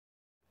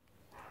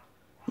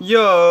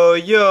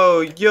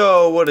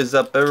Yo, what is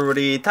up,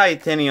 everybody?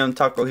 Titanium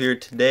Taco here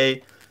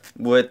today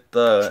with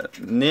the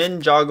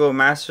Ninjago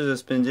Masters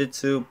of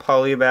Spinjitzu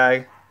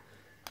polybag.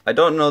 I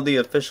don't know the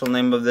official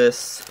name of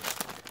this,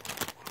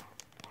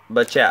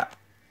 but yeah.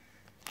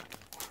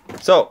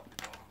 So,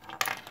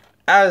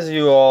 as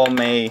you all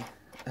may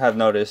have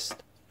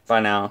noticed by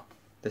now,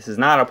 this is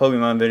not a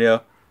Pokemon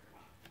video,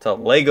 it's a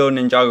Lego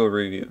Ninjago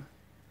review.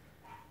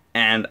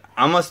 And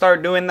I'm gonna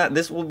start doing that.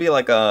 This will be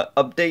like a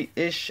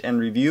update-ish and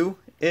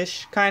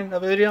review-ish kind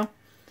of video.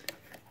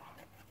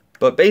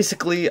 But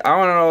basically, I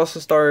want to also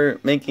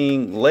start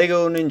making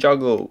Lego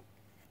Ninjago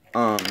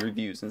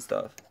reviews and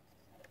stuff.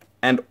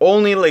 And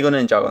only Lego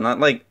Ninjago,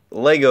 not like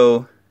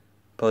Lego,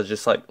 but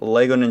just like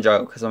Lego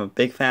Ninjago, because I'm a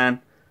big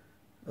fan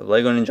of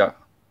Lego Ninjago.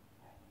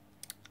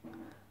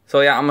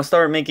 So yeah, I'm gonna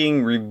start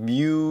making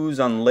reviews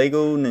on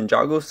Lego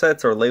Ninjago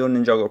sets or Lego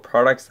Ninjago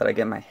products that I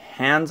get my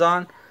hands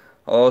on.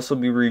 I'll also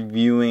be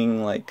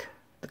reviewing like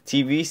the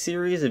TV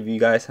series if you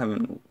guys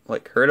haven't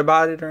like heard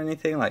about it or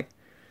anything, like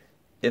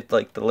if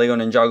like the Lego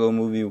Ninjago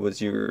movie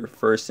was your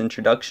first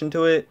introduction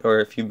to it, or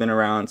if you've been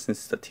around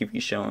since the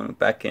TV show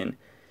back in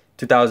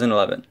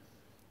 2011.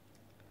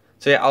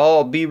 So yeah,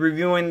 I'll be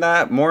reviewing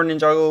that. More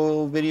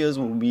Ninjago videos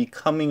will be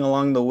coming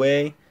along the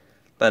way.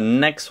 The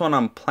next one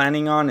I'm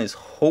planning on is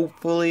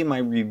hopefully my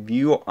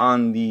review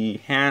on the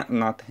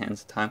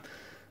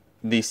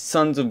the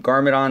Sons of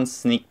Garmadon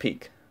sneak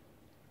peek.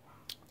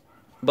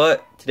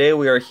 But today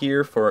we are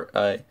here for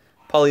a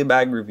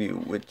polybag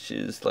review, which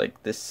is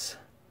like this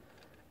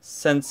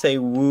Sensei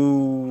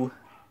Wu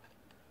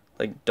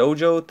like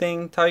dojo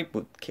thing type,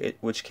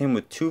 which came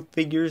with two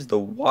figures, the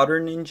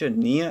Water Ninja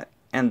Nia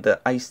and the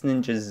Ice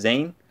Ninja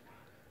Zane,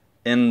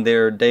 in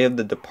their Day of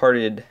the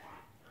Departed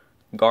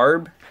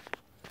garb.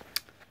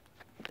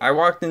 I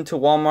walked into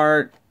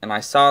Walmart and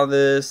I saw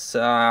this.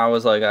 I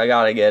was like, I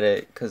gotta get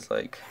it, cause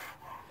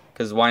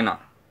why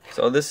not?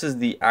 So this is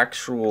the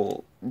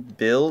actual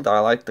build. I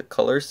like the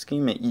color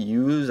scheme it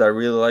used. I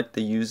really like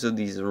the use of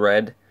these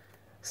red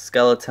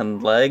skeleton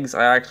legs.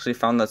 I actually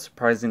found that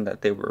surprising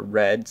that they were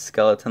red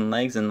skeleton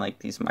legs and like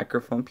these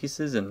microphone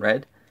pieces in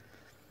red.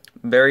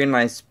 Very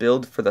nice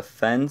build for the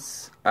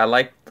fence. I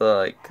like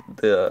the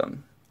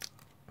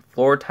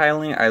floor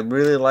tiling. I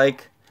really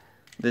like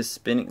this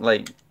spinning,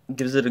 like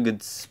gives it a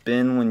good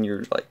spin when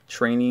you're like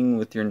training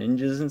with your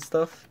ninjas and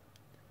stuff.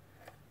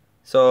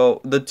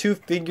 So the two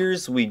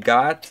figures we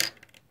got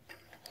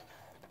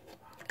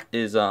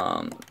is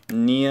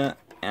Nia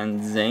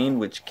and Zane,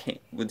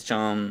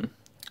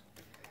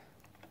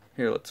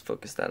 here, let's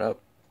focus that up.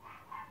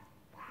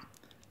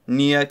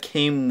 Nia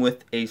came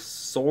with a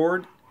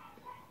sword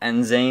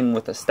and Zane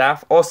with a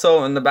staff.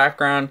 Also in the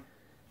background,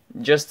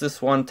 just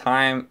this one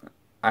time,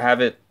 I have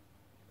it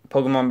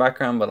Pokemon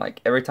background, but like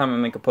every time I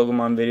make a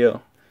Pokemon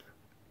video,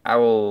 I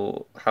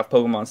will have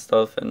Pokemon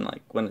stuff, and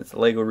like when it's a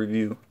Lego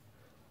review,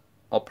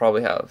 I'll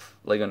probably have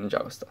Lego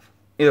Ninjago stuff.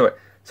 Either way,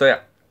 so yeah.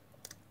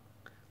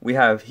 We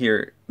have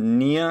here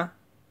Nia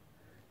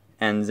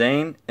and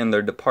Zane in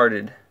their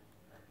departed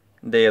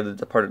Day of the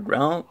Departed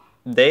realm.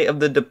 Day of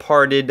the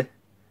Departed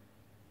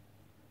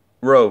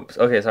robes.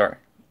 Okay, sorry.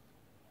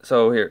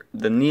 So here,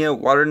 the Nia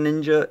Water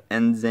Ninja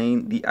and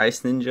Zane the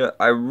Ice Ninja.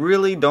 I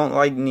really don't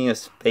like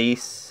Nia's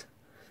face.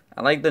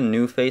 I like the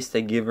new face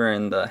they give her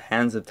in the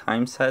Hands of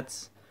Time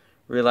sets.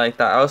 Really like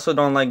that. I also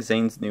don't like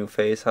Zane's new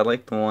face. I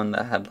like the one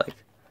that had like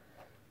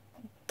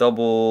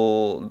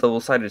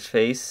double-sided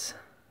face.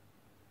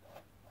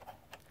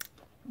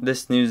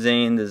 This new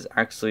Zane does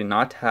actually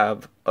not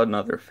have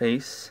another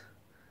face,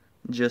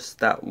 just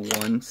that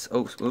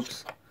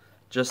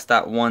just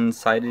that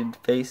one-sided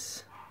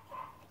face.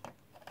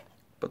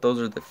 But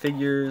those are the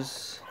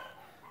figures,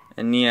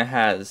 and Nia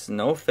has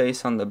no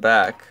face on the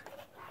back.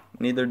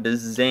 Neither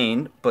does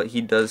Zane, but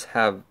he does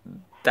have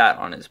that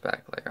on his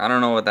back. Like, I don't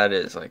know what that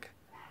is. Like,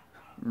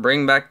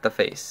 bring back the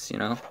face, you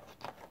know?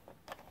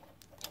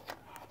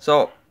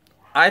 So,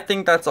 I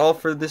think that's all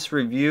for this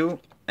review.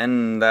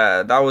 And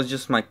that was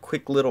just my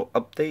quick little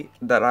update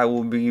that I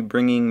will be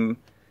bringing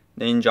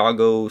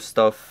Ninjago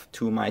stuff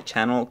to my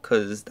channel,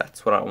 because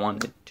that's what I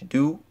wanted to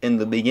do in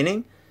the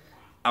beginning.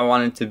 I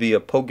wanted to be a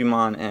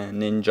Pokemon and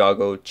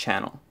Ninjago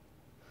channel.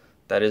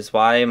 That is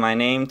why my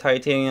name,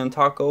 Titanium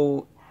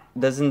Taco,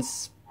 doesn't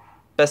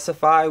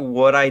specify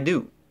what I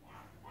do.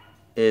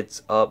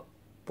 It's up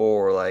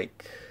for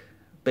like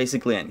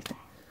basically anything.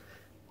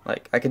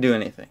 Like, I could do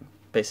anything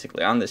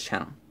basically on this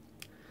channel.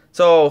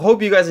 So,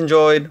 hope you guys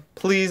enjoyed.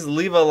 Please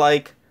leave a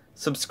like,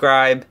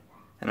 subscribe,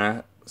 and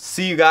I'll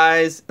see you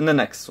guys in the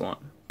next one.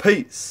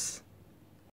 Peace!